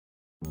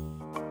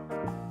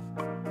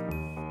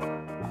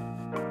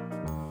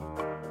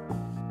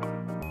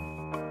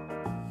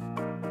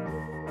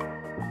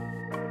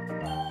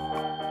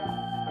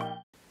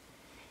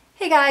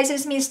Hey guys,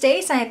 it's me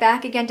Stace. I am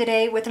back again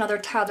today with another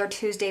Toddler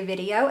Tuesday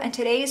video, and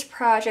today's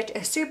project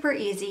is super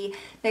easy.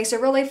 Makes a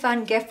really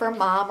fun gift for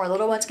mom, or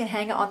little ones can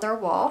hang it on their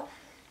wall.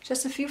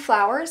 Just a few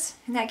flowers.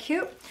 Isn't that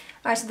cute?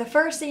 Alright, so the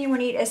first thing you will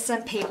need is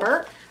some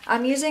paper.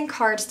 I'm using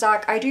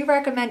cardstock. I do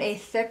recommend a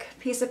thick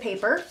piece of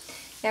paper.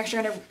 You're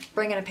actually going to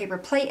bring in a paper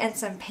plate and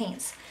some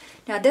paints.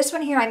 Now this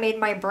one here, I made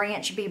my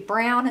branch be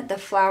brown, the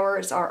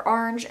flowers are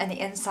orange, and the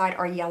inside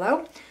are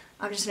yellow.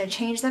 I'm just going to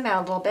change them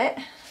out a little bit.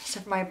 So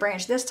for my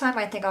branch this time,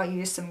 I think I'll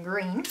use some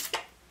green.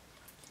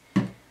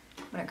 I'm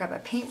going to grab a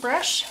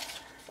paintbrush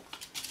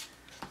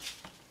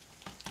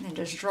and then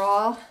just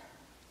draw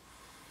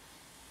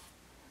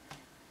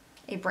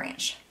a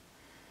branch.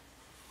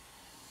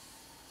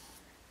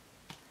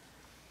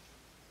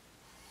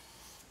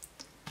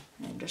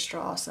 And just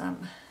draw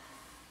some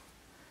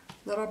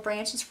little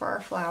branches for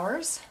our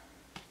flowers.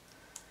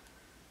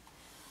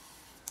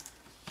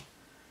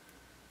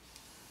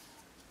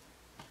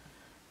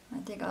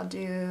 I think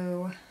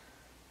I'll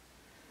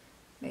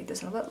make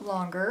this a little bit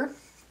longer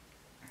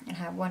and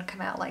have one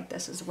come out like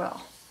this as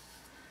well.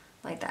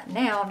 Like that.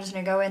 Now I'm just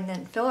going to go in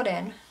and fill it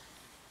in.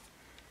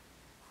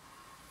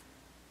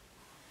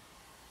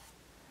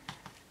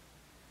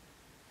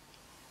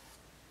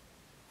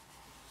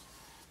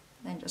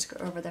 Then just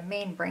go over the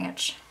main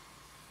branch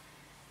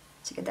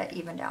to get that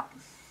evened out.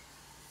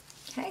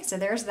 Okay, so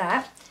there's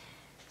that.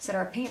 Set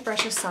our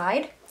paintbrush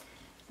aside.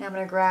 Now I'm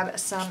going to grab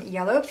some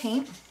yellow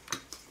paint.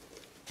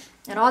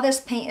 And all this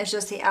paint is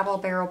just the Apple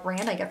Barrel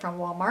brand I get from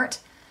Walmart.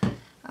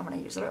 I'm going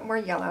to use a little bit more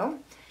yellow.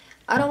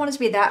 I don't want it to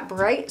be that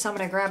bright, so I'm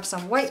going to grab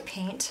some white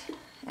paint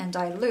and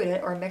dilute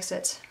it or mix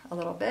it a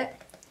little bit.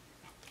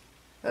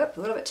 Oop, a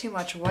little bit too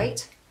much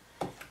white.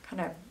 Kind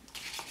of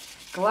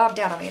globbed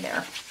out on me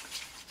there.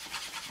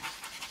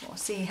 We'll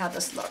see how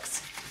this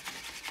looks.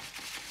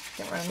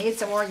 Then we're going to need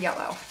some more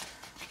yellow.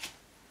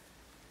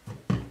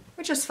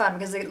 Which is fun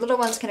because the little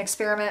ones can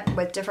experiment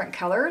with different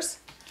colors.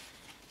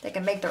 They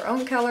can make their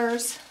own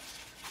colors.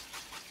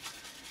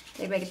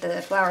 They make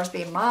the flowers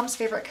be mom's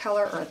favorite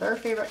color or their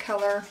favorite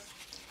color.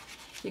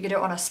 You can do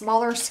it on a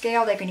smaller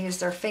scale. They can use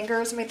their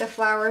fingers to make the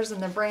flowers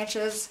and the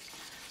branches.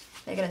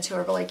 Make it into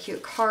a really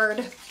cute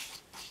card.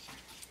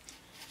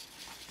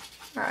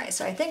 Alright,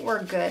 so I think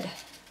we're good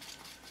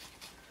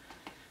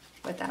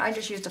with that. I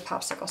just used a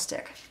popsicle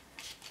stick.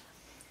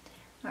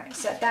 Alright,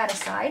 set that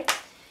aside.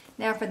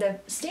 Now for the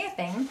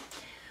stamping,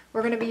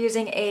 we're going to be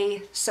using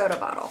a soda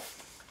bottle.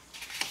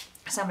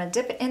 So I'm going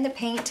to dip it in the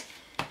paint,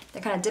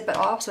 then kind of dip it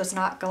off so it's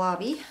not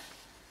globby.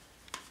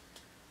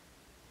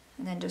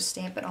 And then just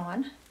stamp it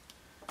on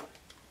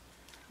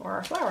where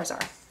our flowers are.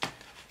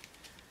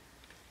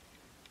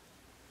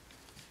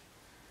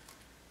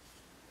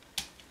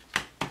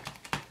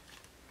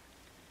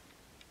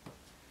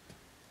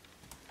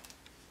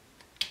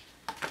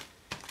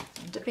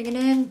 I'm dipping it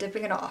in,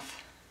 dipping it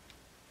off.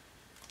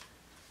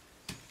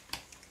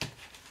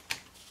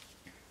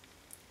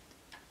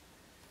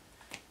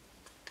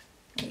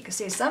 You can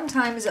see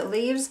sometimes it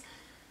leaves,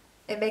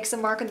 it makes a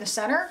mark in the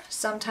center,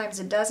 sometimes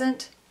it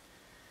doesn't,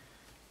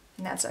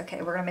 and that's okay.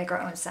 We're going to make our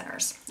own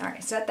centers.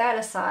 Alright, set that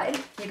aside.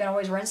 You can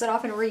always rinse it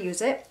off and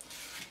reuse it.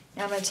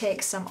 Now I'm going to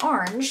take some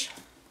orange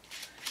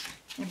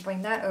and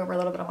bring that over a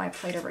little bit on my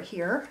plate over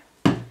here.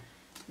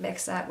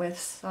 Mix that with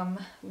some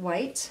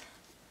white.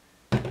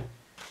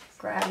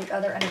 Grab the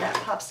other end of that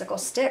popsicle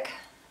stick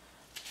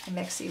and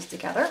mix these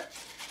together.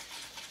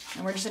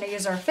 And we're just going to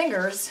use our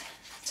fingers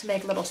to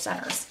make little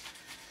centers.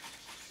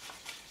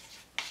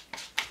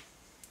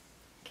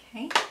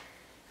 Okay,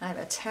 I have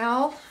a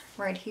towel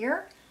right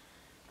here,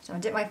 so I'm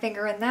going to dip my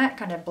finger in that,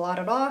 kind of blot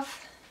it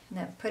off, and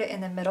then put it in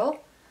the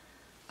middle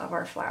of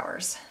our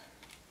flowers.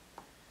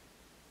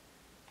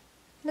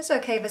 And it's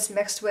okay if it's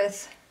mixed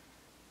with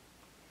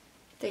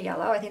the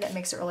yellow. I think that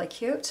makes it really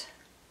cute.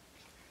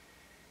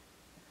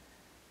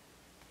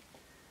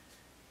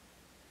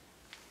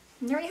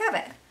 And there you have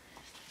it.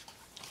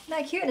 Isn't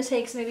that cute? And it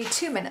takes maybe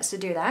 2 minutes to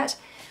do that.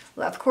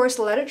 Well, of course,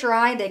 let it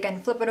dry. They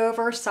can flip it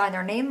over, sign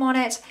their name on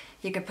it.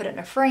 You can put it in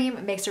a frame.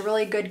 It makes a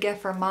really good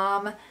gift for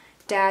mom,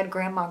 dad,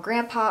 grandma,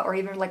 grandpa, or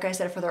even, like I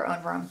said, for their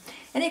own room.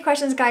 Any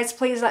questions, guys,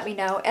 please let me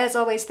know. As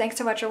always, thanks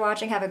so much for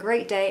watching. Have a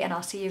great day, and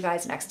I'll see you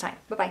guys next time.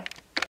 Bye-bye.